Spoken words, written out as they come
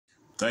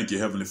Thank you,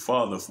 Heavenly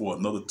Father, for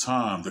another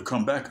time to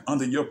come back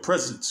under your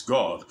presence,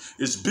 God.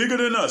 It's bigger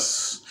than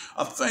us.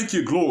 I thank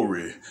you,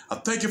 glory. I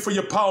thank you for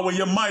your power and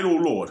your might, oh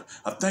Lord.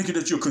 I thank you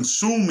that you're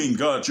consuming,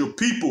 God, your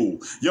people,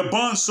 your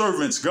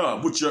bondservants,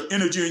 God, with your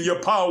energy and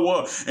your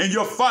power and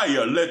your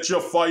fire. Let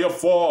your fire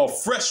fall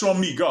fresh on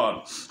me,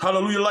 God.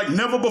 Hallelujah, like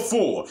never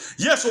before.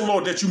 Yes, oh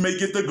Lord, that you may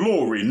get the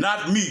glory,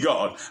 not me,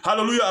 God.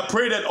 Hallelujah, I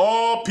pray that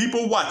all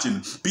people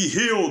watching be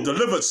healed,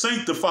 delivered,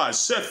 sanctified,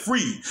 set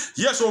free.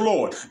 Yes, oh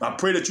Lord, I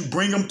pray that you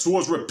bring them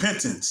towards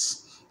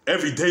repentance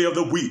every day of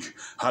the week.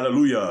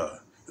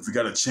 Hallelujah. If we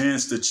got a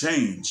chance to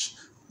change,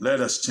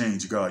 let us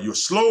change, God. You're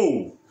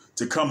slow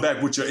to come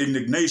back with your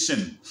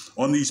indignation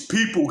on these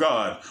people,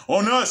 God,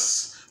 on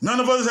us. None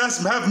of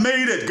us have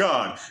made it,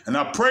 God. And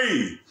I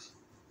pray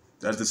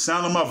that at the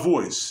sound of my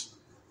voice,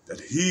 that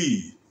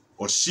he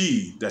or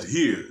she that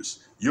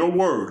hears your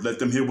word, let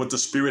them hear what the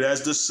Spirit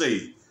has to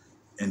say.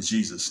 In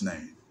Jesus'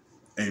 name,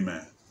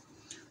 amen.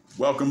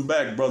 Welcome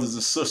back, brothers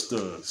and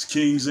sisters,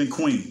 kings and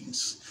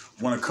queens.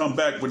 I want to come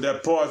back with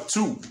that part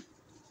 2.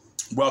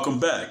 Welcome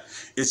back.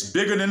 It's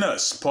bigger than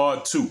us,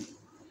 part 2.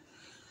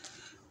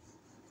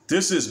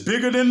 This is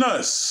bigger than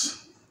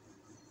us.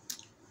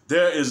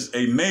 There is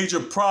a major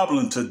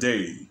problem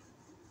today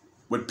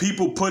with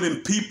people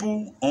putting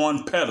people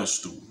on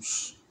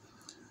pedestals.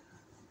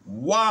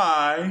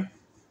 Why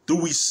do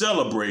we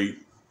celebrate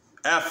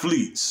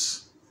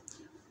athletes?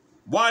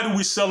 Why do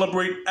we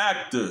celebrate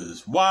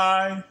actors?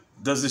 Why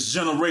does this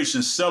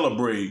generation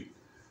celebrate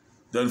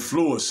the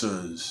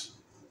influencers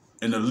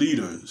and the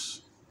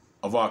leaders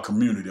of our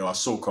community, our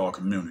so-called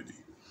community?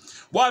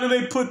 Why do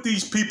they put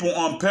these people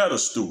on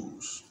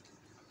pedestals?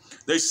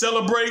 They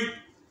celebrate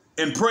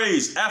and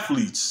praise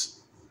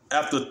athletes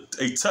after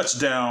a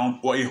touchdown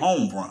or a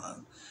home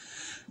run.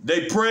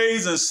 They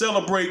praise and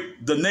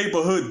celebrate the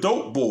neighborhood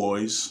dope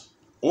boys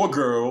or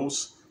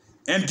girls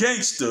and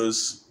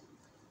gangsters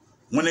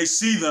when they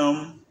see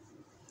them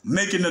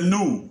making the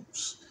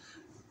news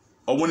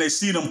or when they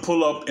see them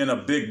pull up in a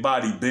big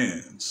body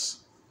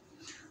Benz.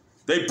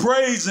 They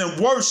praise and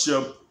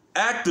worship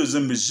actors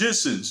and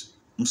musicians,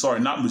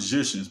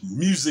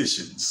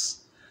 musicians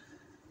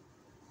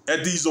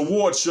at these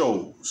award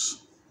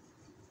shows.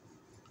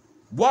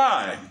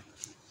 Why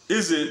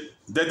is it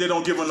that they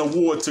don't give an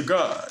award to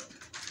God?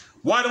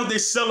 Why don't they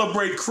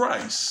celebrate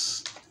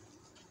Christ?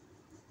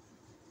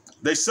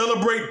 They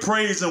celebrate,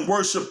 praise, and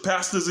worship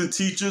pastors and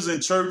teachers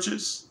in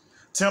churches,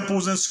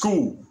 temples, and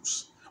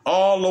schools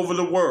all over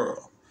the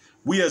world.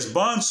 We as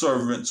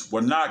bondservants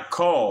were not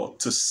called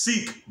to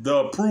seek the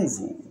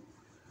approval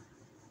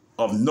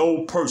of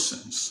no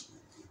persons.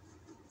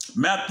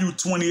 Matthew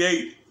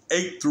 28,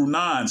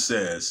 8-9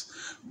 says,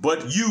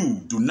 "But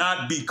you do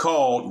not be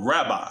called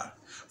rabbi,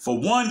 for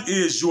one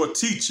is your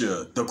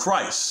teacher, the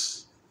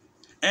Christ,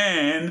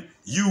 and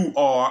you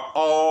are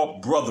all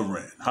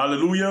brethren."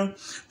 Hallelujah.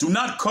 "Do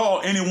not call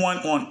anyone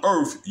on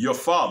earth your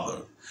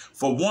father,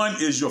 for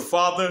one is your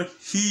Father,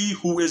 he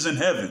who is in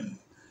heaven.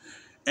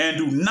 And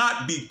do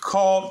not be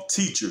called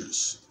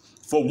teachers,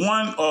 for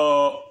one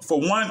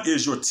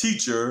is your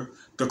teacher,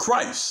 the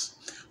Christ.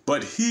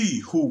 But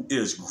he who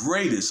is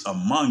greatest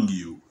among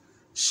you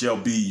shall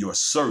be your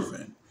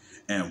servant.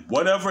 And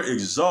whoever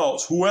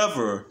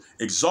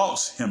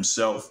exalts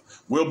himself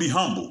will be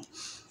humbled,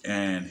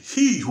 and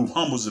he who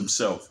humbles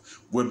himself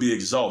will be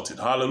exalted."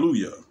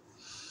 Hallelujah.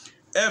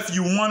 If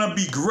you want to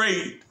be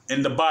great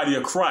in the body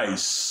of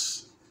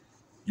Christ,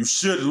 you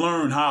should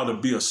learn how to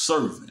be a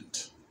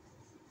servant.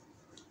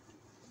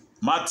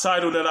 My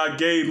title that I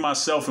gave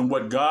myself and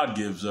what God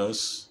gives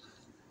us,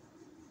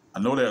 I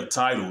know there are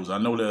titles. I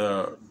know there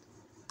are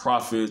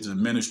prophets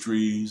and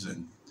ministries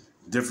and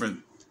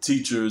different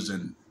teachers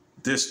and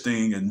this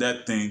thing and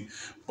that thing,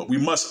 but we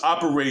must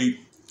operate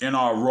in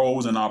our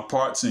roles and our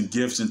parts and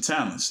gifts and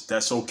talents.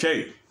 That's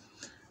okay.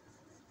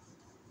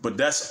 But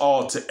that's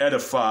all to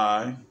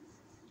edify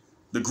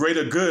the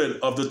greater good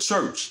of the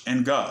church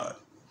and God.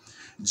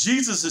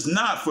 Jesus is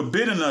not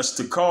forbidding us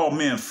to call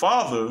men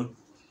father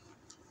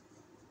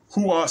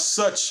who are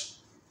such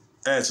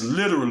as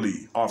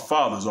literally our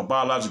fathers or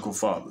biological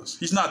fathers.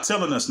 He's not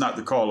telling us not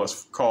to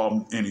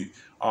call any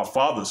our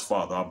father's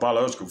father, our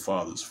biological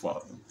father's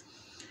father.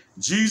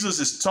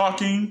 Jesus is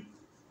talking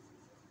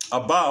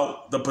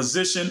about the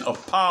position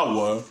of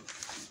power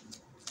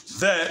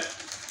that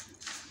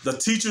the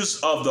teachers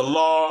of the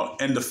law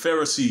and the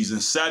Pharisees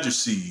and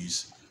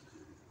Sadducees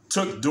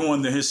took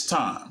during his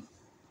time.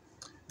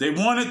 They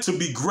wanted to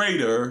be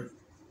greater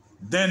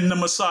than the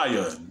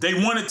Messiah. They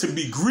wanted to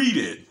be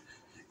greeted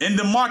in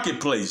the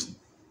marketplace.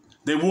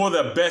 They wore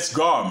their best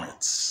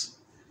garments,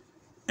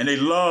 and they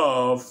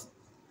loved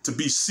to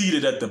be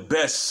seated at the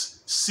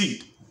best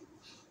seat,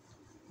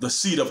 the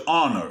seat of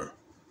honor,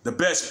 the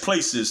best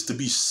places to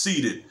be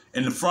seated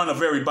in the front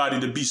of everybody,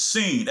 to be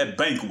seen at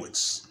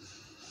banquets.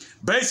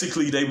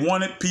 Basically, they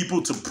wanted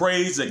people to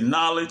praise,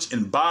 acknowledge,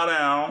 and bow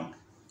down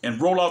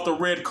and roll out the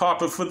red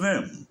carpet for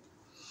them.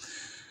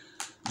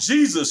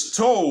 Jesus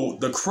told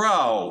the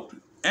crowd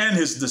and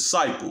his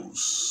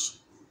disciples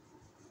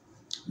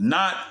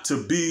not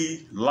to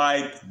be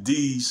like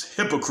these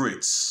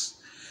hypocrites,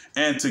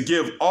 and to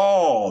give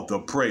all the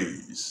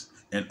praise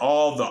and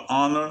all the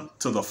honor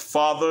to the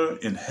Father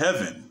in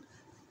heaven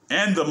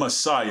and the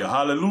Messiah.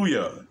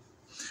 Hallelujah.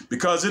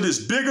 Because it is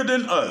bigger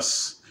than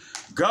us.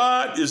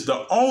 God is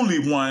the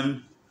only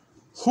one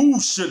who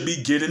should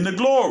be getting the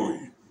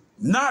glory,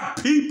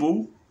 not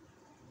people,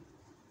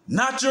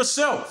 not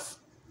yourself.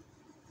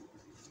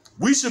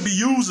 We should be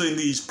using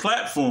these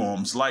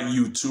platforms like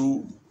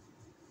YouTube,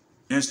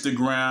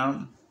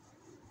 Instagram,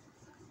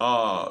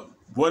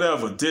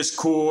 whatever,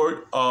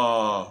 Discord,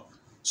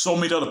 so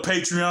many other,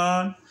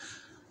 Patreon.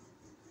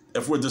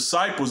 If we're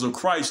disciples of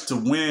Christ, to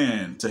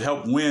win, to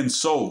help win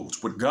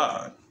souls with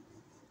God,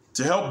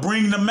 to help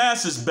bring the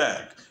masses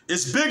back.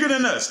 It's bigger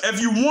than us.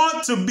 If you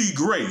want to be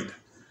great,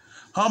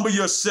 humble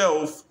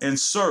yourself and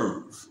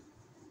serve.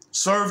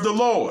 Serve the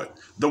Lord.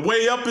 The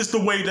way up is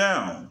the way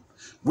down.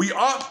 We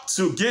ought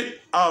to get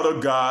out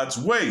of God's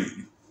way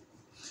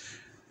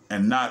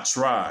and not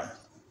try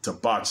to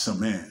box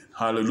him in.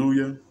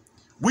 Hallelujah.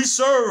 We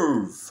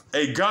serve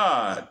a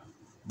God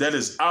that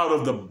is out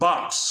of the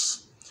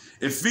box.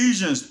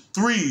 Ephesians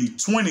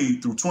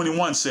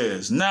 3:20-21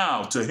 says,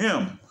 "Now to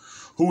him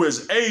who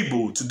is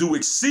able to do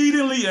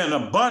exceedingly and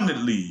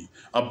abundantly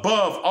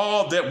above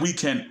all that we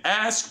can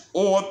ask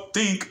or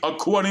think,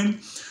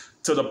 according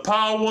to the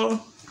power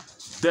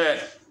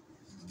that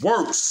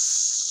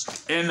works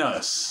in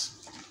us.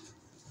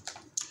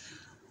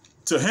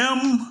 To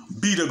him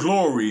be the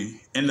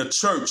glory in the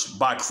church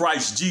by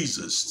Christ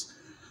Jesus,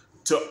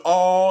 to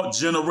all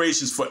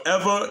generations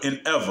forever and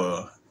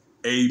ever.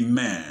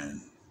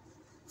 Amen."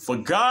 For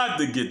God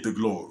to get the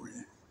glory.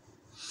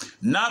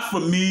 Not for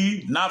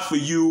me, not for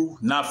you,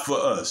 not for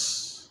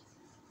us.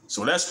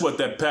 So that's what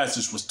that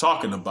passage was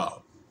talking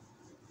about.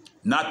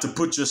 Not to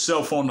put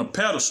yourself on a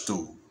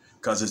pedestal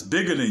because it's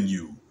bigger than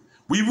you.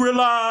 When you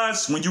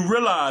realize when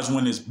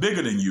it's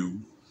bigger than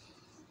you,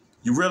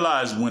 you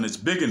realize when it's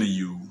bigger than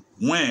you,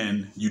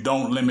 when you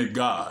don't limit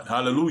God.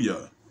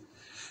 Hallelujah.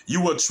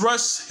 You will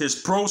trust his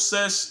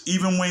process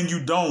even when you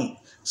don't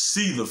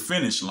see the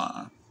finish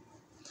line.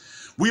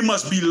 We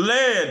must be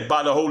led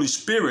by the Holy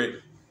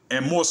Spirit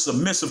and more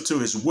submissive to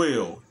his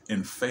will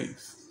in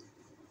faith.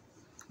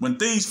 When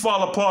things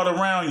fall apart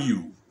around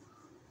you,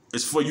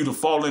 it's for you to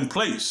fall in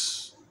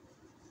place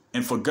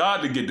and for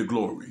God to get the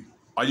glory.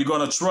 Are you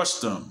going to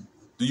trust him?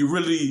 Do you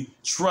really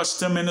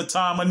trust him in the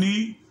time of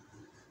need?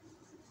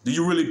 Do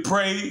you really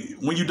pray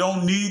when you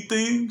don't need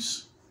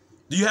things?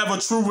 Do you have a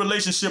true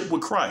relationship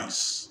with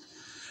Christ?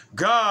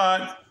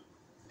 God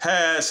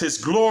has his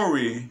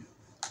glory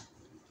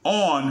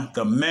on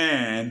the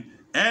man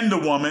and the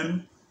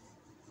woman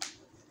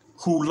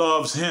who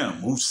loves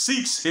him, who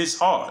seeks his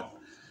heart.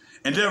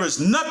 And there is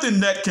nothing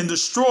that can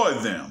destroy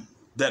them,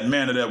 that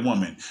man or that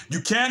woman.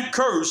 You can't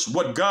curse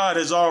what God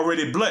has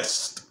already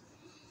blessed.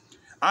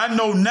 I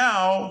know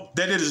now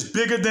that it is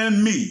bigger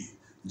than me,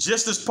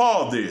 just as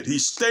Paul did. He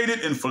stated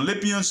in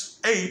Philippians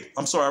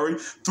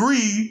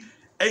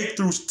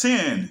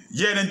 3:8-10,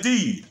 "Yet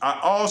indeed, I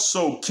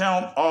also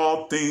count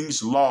all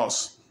things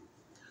lost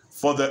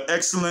for the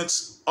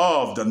excellence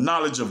of the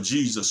knowledge of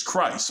Jesus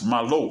Christ,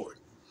 my Lord,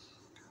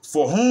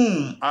 for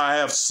whom I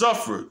have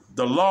suffered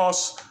the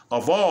loss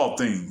of all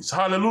things."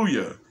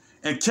 Hallelujah.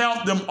 "And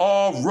count them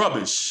all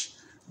rubbish,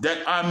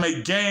 that I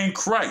may gain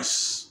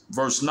Christ,"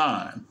 verse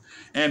 9,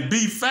 "and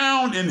be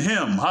found in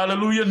him,"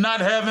 hallelujah,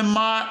 "not having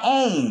my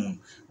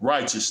own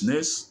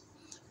righteousness,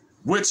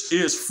 which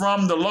is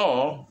from the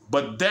law,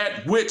 but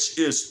that which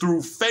is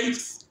through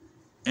faith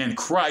in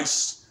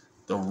Christ,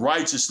 the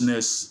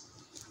righteousness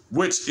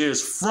which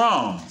is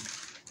from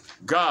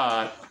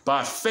God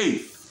by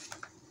faith,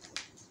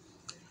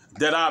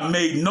 that I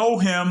may know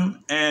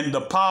him and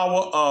the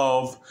power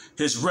of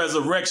his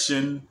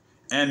resurrection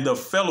and the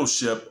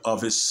fellowship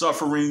of his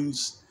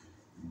sufferings,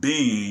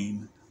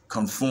 being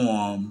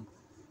conformed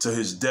to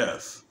his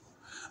death."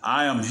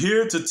 I am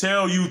here to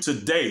tell you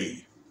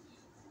today,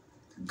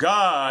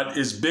 God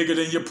is bigger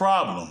than your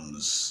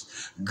problems.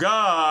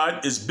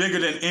 God is bigger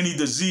than any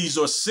disease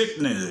or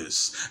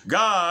sickness.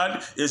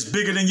 God is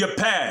bigger than your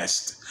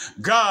past.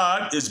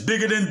 God is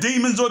bigger than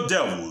demons or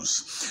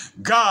devils.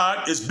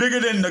 God is bigger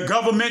than the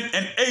government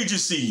and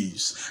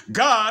agencies.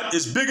 God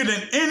is bigger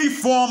than any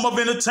form of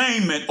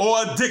entertainment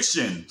or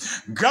addiction.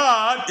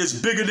 God is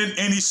bigger than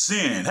any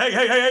sin.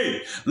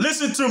 Hey,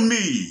 listen to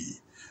me.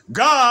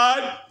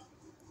 God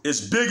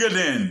is bigger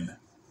than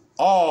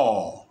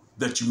all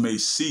that you may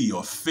see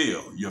or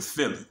feel, your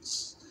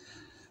feelings.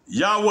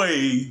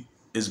 Yahweh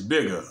is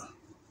bigger.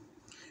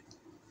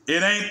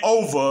 It ain't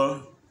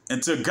over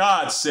until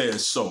God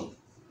says so.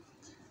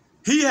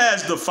 He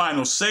has the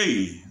final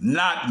say,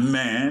 not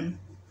man.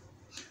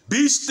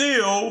 Be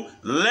still,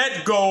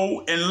 let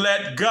go, and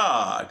let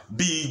God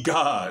be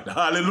God.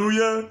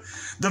 Hallelujah.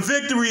 The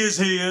victory is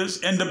his,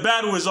 and the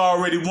battle is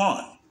already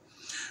won.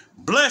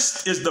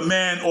 Blessed is the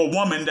man or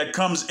woman that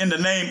comes in the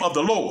name of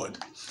the Lord.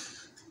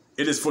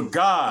 It is for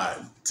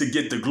God to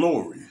get the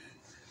glory,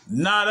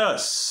 not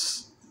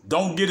us.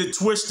 Don't get it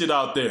twisted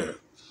out there.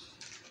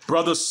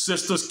 Brothers,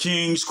 sisters,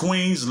 kings,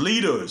 queens,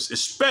 leaders,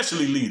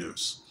 especially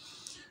leaders,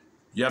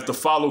 you have to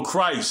follow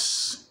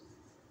Christ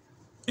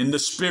in the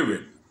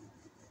spirit.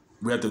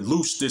 We have to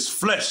loose this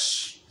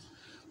flesh,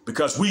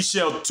 because we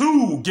shall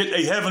too get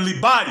a heavenly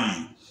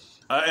body,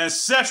 an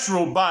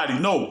ancestral body.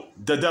 No,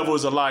 the devil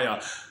is a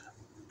liar.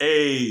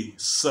 A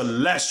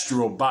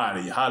celestial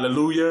body.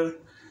 Hallelujah.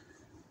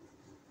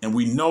 And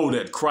we know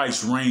that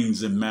Christ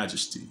reigns in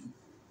majesty.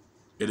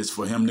 It is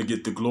for him to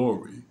get the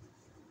glory,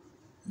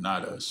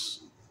 not us.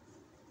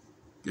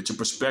 Get your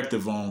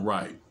perspective on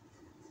right.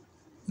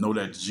 Know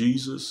that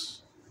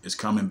Jesus is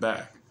coming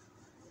back.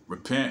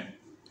 Repent,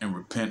 and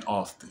repent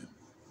often,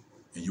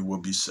 and you will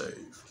be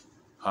saved.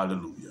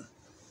 Hallelujah.